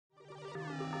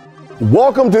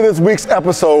Welcome to this week's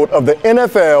episode of the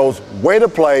NFL's Way to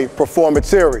Play Performance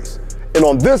Series. And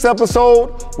on this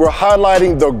episode, we're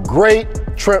highlighting the great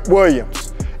Trent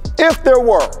Williams. If there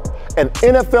were an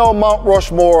NFL Mount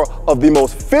Rushmore of the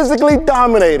most physically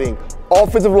dominating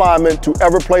offensive linemen to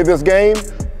ever play this game,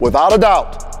 without a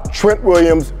doubt, Trent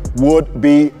Williams would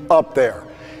be up there.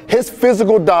 His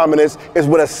physical dominance is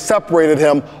what has separated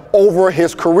him over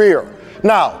his career.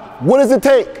 Now, what does it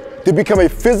take to become a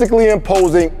physically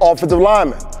imposing offensive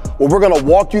lineman? Well, we're gonna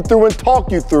walk you through and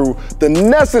talk you through the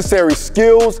necessary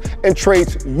skills and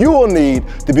traits you will need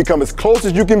to become as close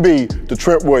as you can be to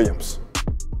Trent Williams.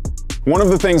 One of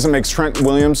the things that makes Trent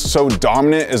Williams so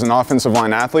dominant as an offensive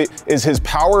line athlete is his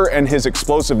power and his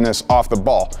explosiveness off the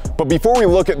ball. But before we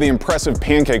look at the impressive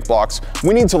pancake blocks,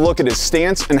 we need to look at his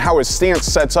stance and how his stance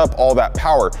sets up all that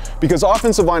power. Because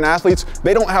offensive line athletes,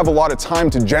 they don't have a lot of time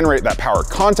to generate that power.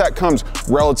 Contact comes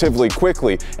relatively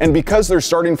quickly. And because they're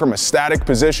starting from a static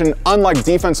position, unlike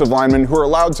defensive linemen who are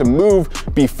allowed to move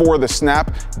before the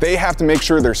snap, they have to make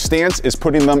sure their stance is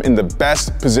putting them in the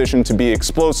best position to be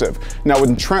explosive. Now,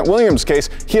 with Trent Williams' case,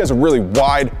 he has a really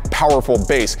wide, powerful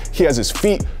base. He has his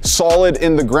feet solid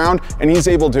in the ground, and he's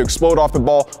able to explode off the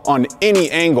ball on any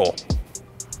angle.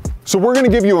 So we're gonna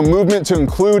give you a movement to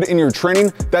include in your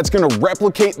training that's gonna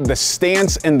replicate the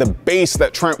stance and the base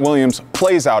that Trent Williams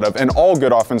plays out of, and all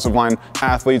good offensive line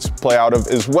athletes play out of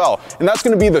as well. And that's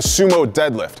gonna be the Sumo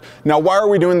deadlift. Now, why are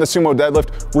we doing the Sumo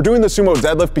deadlift? We're doing the Sumo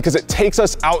deadlift because it takes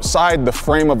us outside the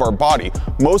frame of our body.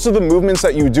 Most of the movements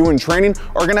that you do in training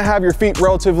are gonna have your feet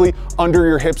relatively under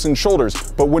your hips and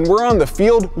shoulders. But when we're on the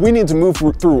field, we need to move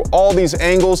through all these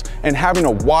angles, and having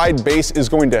a wide base is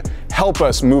going to help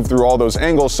us move through all those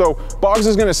angles. So Boggs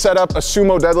is gonna set up a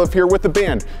Sumo deadlift here with the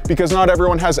band. Because not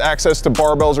everyone has access to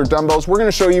barbells or dumbbells, we're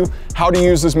gonna show you how to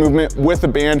use this movement with the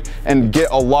band and get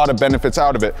a lot of benefits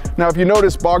out of it. Now, if you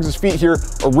notice, Boggs' feet here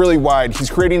are really wide. He's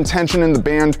creating tension in the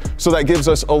band, so that gives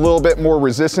us a little bit more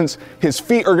resistance. His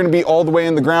feet are gonna be all the way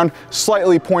in the ground,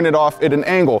 slightly pointed off at an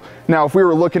angle. Now, if we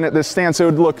were looking at this stance, it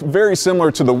would look very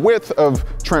similar to the width of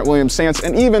Trent Williams' stance,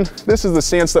 and even this is the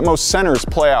stance that most centers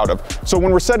play out of. So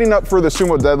when we're setting up for the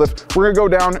Sumo deadlift, we're gonna go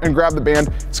down and grab the band.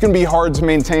 It's gonna be hard to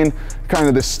maintain kind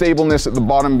of the stableness at the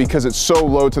bottom because it's so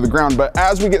low to the ground. But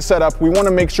as we get set up, we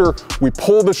wanna make sure we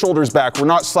pull the shoulders back. We're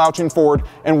not slouching forward,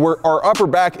 and our upper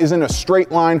back is in a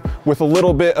straight line with a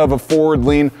little bit of a forward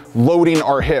lean, loading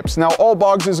our hips. Now, all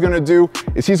Boggs is gonna do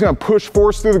is he's gonna push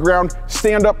force through the ground,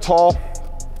 stand up tall,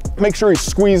 make sure he's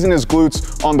squeezing his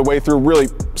glutes on the way through, really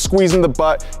squeezing the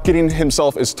butt, getting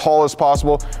himself as tall as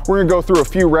possible. We're gonna go through a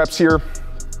few reps here.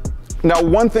 Now,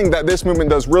 one thing that this movement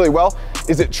does really well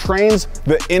is it trains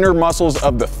the inner muscles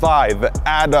of the thigh, the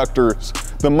adductors,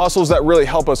 the muscles that really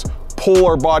help us pull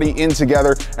our body in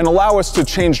together and allow us to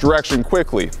change direction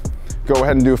quickly. Go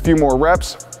ahead and do a few more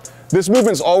reps. This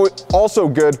movement's also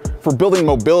good for building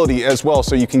mobility as well,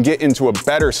 so you can get into a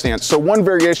better stance. So one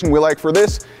variation we like for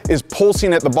this is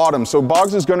pulsing at the bottom. So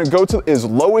Boggs is gonna go to as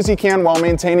low as he can while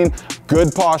maintaining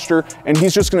good posture, and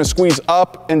he's just gonna squeeze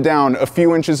up and down a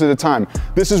few inches at a time.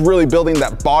 This is really building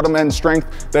that bottom end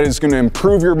strength that is gonna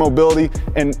improve your mobility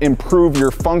and improve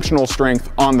your functional strength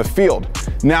on the field.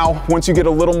 Now, once you get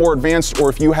a little more advanced, or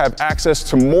if you have access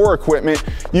to more equipment,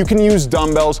 you can use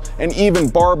dumbbells and even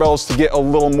barbells to get a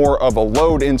little more of a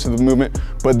load into the movement.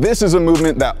 But this is a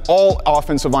movement that all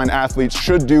offensive line athletes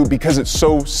should do because it's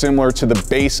so similar to the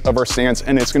base of our stance,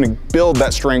 and it's gonna build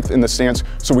that strength in the stance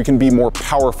so we can be more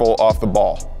powerful off the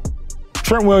ball.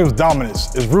 Trent Williams'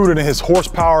 dominance is rooted in his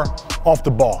horsepower off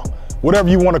the ball. Whatever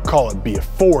you want to call it, be it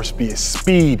force, be it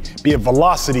speed, be it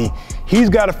velocity, he's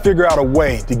got to figure out a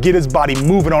way to get his body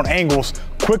moving on angles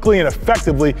quickly and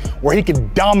effectively where he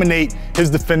can dominate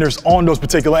his defenders on those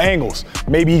particular angles.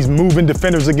 Maybe he's moving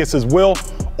defenders against his will,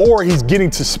 or he's getting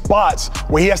to spots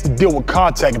where he has to deal with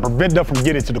contact and prevent them from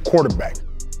getting to the quarterback.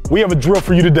 We have a drill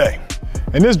for you today.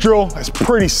 And this drill is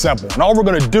pretty simple. And all we're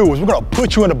gonna do is we're gonna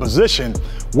put you in a position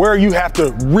where you have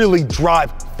to really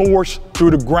drive force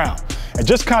through the ground and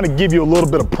just kind of give you a little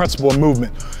bit of principle of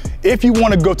movement. If you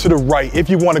want to go to the right, if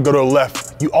you want to go to the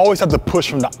left, you always have to push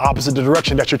from the opposite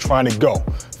direction that you're trying to go.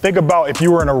 Think about if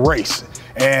you were in a race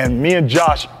and me and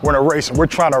Josh were in a race and we're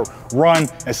trying to run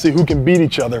and see who can beat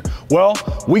each other. Well,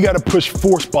 we got to push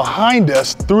force behind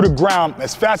us through the ground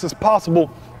as fast as possible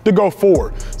to go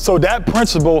forward. So that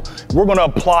principle, we're going to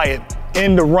apply it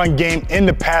in the run game, in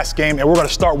the pass game, and we're going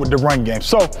to start with the run game.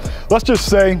 So let's just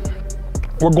say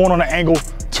we're going on an angle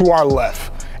to our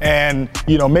left, and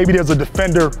maybe there's a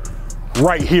defender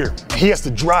right here. He has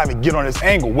to drive and get on this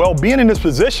angle. Well, being in this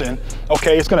position,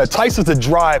 okay, it's gonna entice us to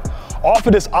drive off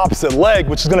of this opposite leg,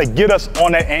 which is gonna get us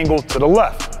on that angle to the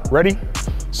left. Ready?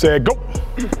 Set, go.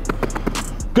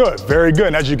 Good, very good.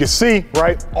 And as you can see,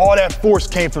 right, all that force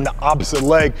came from the opposite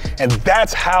leg, and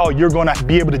that's how you're gonna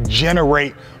be able to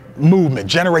generate movement,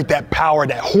 generate that power,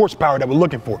 that horsepower that we're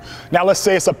looking for. Now let's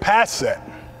say it's a pass set.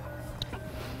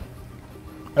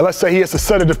 And let's say he has to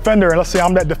set a defender, and let's say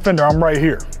I'm that defender, I'm right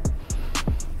here.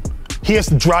 He has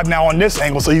to drive now on this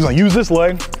angle, so he's gonna use this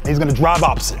leg, and he's gonna drive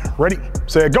opposite. Ready,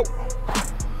 set, go.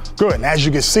 Good, and as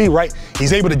you can see, right,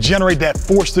 he's able to generate that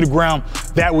force to the ground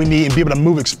that we need and be able to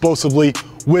move explosively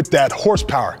with that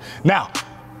horsepower. Now,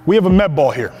 we have a med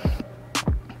ball here.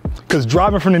 Because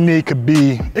driving from the knee could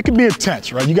be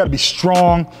intense, right? You gotta be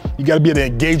strong, you gotta be able to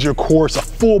engage your core. It's a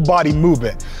full body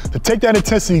movement. To take that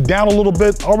intensity down a little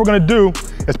bit, all we're gonna do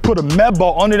is put a med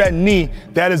ball under that knee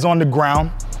that is on the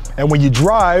ground. And when you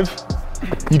drive,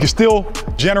 you can still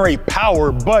generate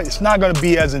power, but it's not gonna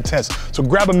be as intense. So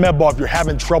grab a med ball if you're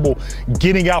having trouble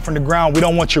getting out from the ground. We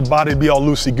don't want your body to be all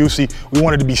loosey-goosey. We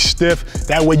want it to be stiff.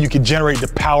 That way you can generate the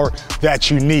power that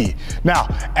you need. Now,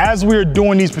 as we're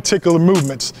doing these particular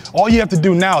movements, all you have to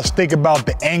do now is think about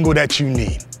the angle that you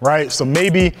need, right? So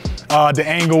maybe the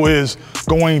angle is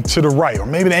going to the right, or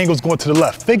maybe the angle is going to the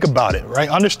left. Think about it, right?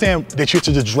 Understand that you have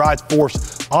to just drive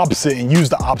force opposite and use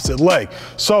the opposite leg.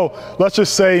 So let's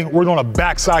just say we're doing a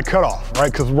backside cutoff,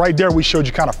 right? Because right there we showed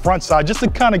you kind of front side, just to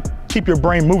kind of keep your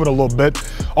brain moving a little bit.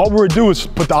 All we're gonna do is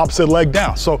put the opposite leg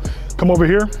down. So come over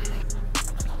here,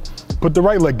 put the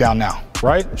right leg down now,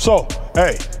 right? So,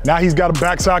 hey, now he's got a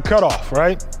backside cutoff,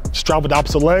 right? Just drive with the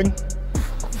opposite leg.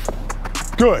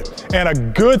 Good, and a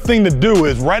good thing to do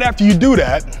is right after you do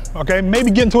that, okay,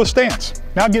 maybe get into a stance.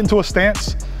 Now get into a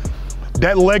stance.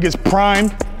 That leg is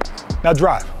primed, now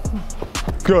drive.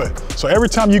 Good, so every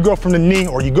time you go from the knee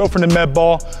or you go from the med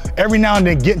ball, every now and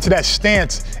then get into that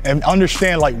stance and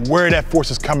understand like where that force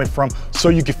is coming from so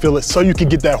you can feel it, so you can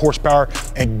get that horsepower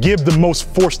and give the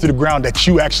most force to the ground that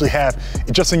you actually have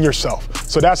just in yourself.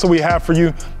 So that's what we have for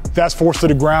you. That's force to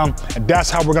the ground, and that's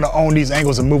how we're gonna own these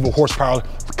angles and move with horsepower,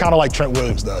 kind of like Trent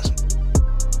Williams does.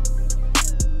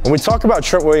 When we talk about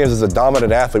Trent Williams as a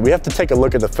dominant athlete, we have to take a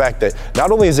look at the fact that not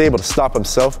only is he able to stop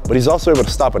himself, but he's also able to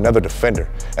stop another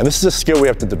defender. And this is a skill we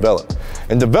have to develop.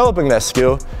 In developing that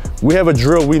skill, we have a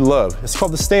drill we love. It's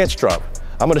called the stance drop.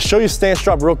 I'm gonna show you stance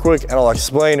drop real quick, and I'll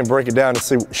explain and break it down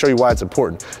and show you why it's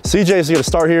important. CJ is gonna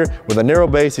start here with a narrow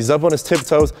base. He's up on his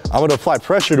tiptoes. I'm gonna apply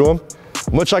pressure to him,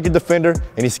 much like a defender,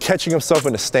 and he's catching himself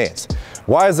in a stance.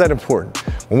 Why is that important?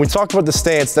 When we talk about the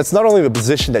stance, that's not only the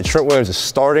position that Trent Williams is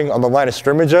starting on the line of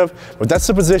scrimmage of, but that's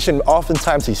the position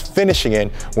oftentimes he's finishing in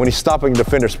when he's stopping the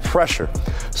defender's pressure.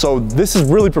 So this is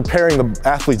really preparing the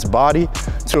athlete's body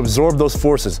to absorb those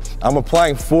forces. I'm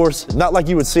applying force, not like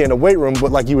you would see in a weight room,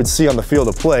 but like you would see on the field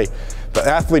of play. The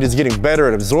athlete is getting better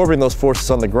at absorbing those forces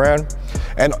on the ground,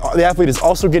 and the athlete is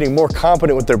also getting more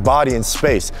competent with their body in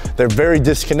space. They're very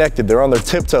disconnected, they're on their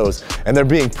tiptoes, and they're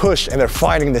being pushed, and they're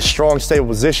finding this strong, stable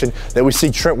position that we see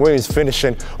Trent Williams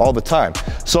finishing all the time.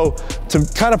 So to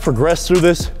kind of progress through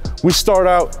this, we start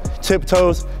out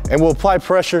tiptoes, and we'll apply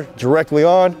pressure directly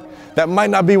on. That might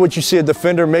not be what you see a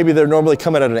defender. Maybe they're normally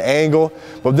coming at an angle,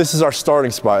 but this is our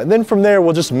starting spot. And then from there,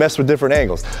 we'll just mess with different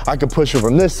angles. I could push him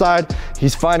from this side.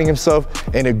 He's finding himself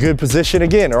in a good position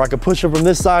again. Or I could push him from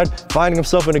this side, finding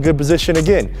himself in a good position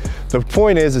again. The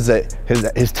point is that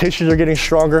his tissues are getting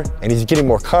stronger and he's getting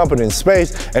more competent in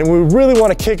space. And we really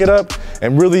want to kick it up,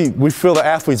 and really, we feel the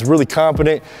athlete's really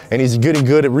competent and he's getting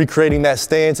good at recreating that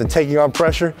stance and taking on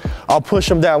pressure. I'll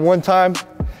push him down one time.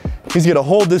 He's gonna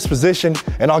hold this position,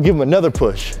 and I'll give him another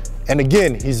push. And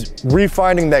again, he's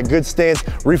refining that good stance,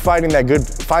 refining that good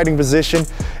fighting position,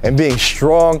 and being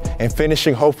strong and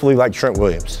finishing hopefully like Trent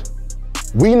Williams.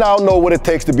 We now know what it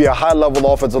takes to be a high-level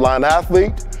offensive line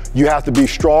athlete. You have to be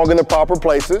strong in the proper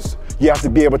places. You have to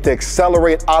be able to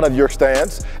accelerate out of your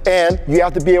stance, and you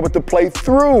have to be able to play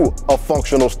through a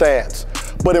functional stance.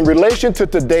 But in relation to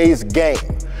today's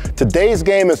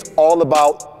game is all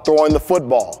about throwing the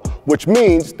football, which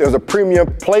means there's a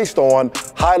premium placed on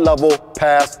high-level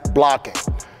pass blocking.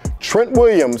 Trent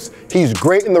Williams, he's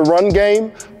great in the run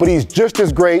game, but he's just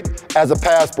as great as a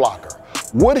pass blocker.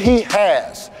 What he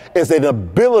has is an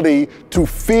ability to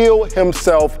feel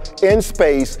himself in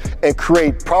space and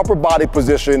create proper body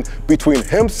position between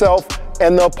himself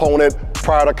and the opponent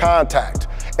prior to contact.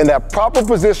 And that proper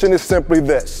position is simply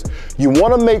this. You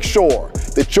want to make sure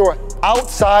that your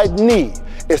outside knee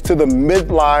is to the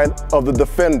midline of the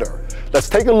defender. Let's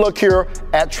take a look here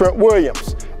at Trent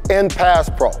Williams in pass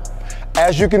pro.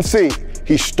 As you can see,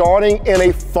 he's starting in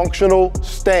a functional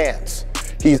stance.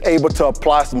 He's able to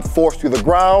apply some force to the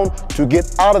ground to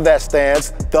get out of that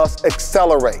stance, thus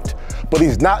accelerate. But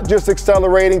he's not just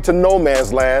accelerating to no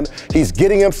man's land, he's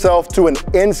getting himself to an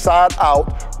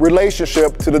inside-out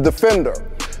relationship to the defender.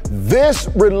 This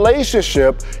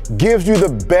relationship gives you the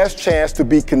best chance to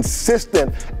be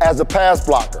consistent as a pass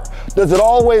blocker. Does it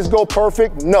always go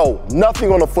perfect? No,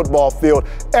 nothing on a football field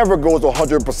ever goes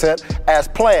 100% as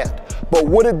planned. But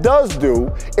what it does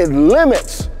do, it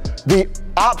limits the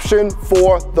option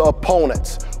for the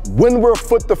opponents. When we're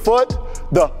foot to foot,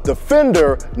 the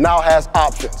defender now has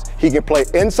options. He can play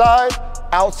inside,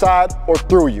 outside, or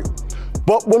through you.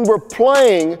 But when we're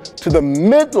playing to the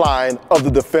midline of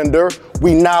the defender,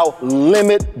 we now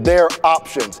limit their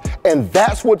options. And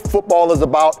that's what football is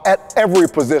about at every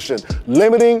position,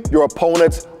 limiting your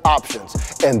opponent's options.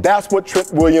 And that's what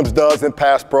Trent Williams does in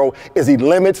pass pro, is he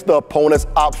limits the opponent's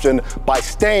option by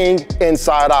staying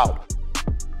inside out.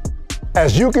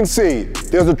 As you can see,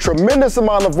 there's a tremendous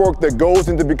amount of work that goes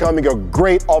into becoming a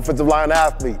great offensive line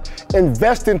athlete.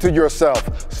 Invest into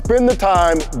yourself. Spend the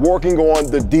time working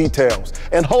on the details.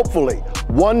 And hopefully,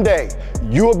 one day,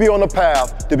 you will be on the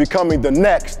path to becoming the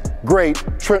next great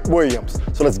Trent Williams.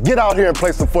 So let's get out here and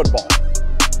play some football.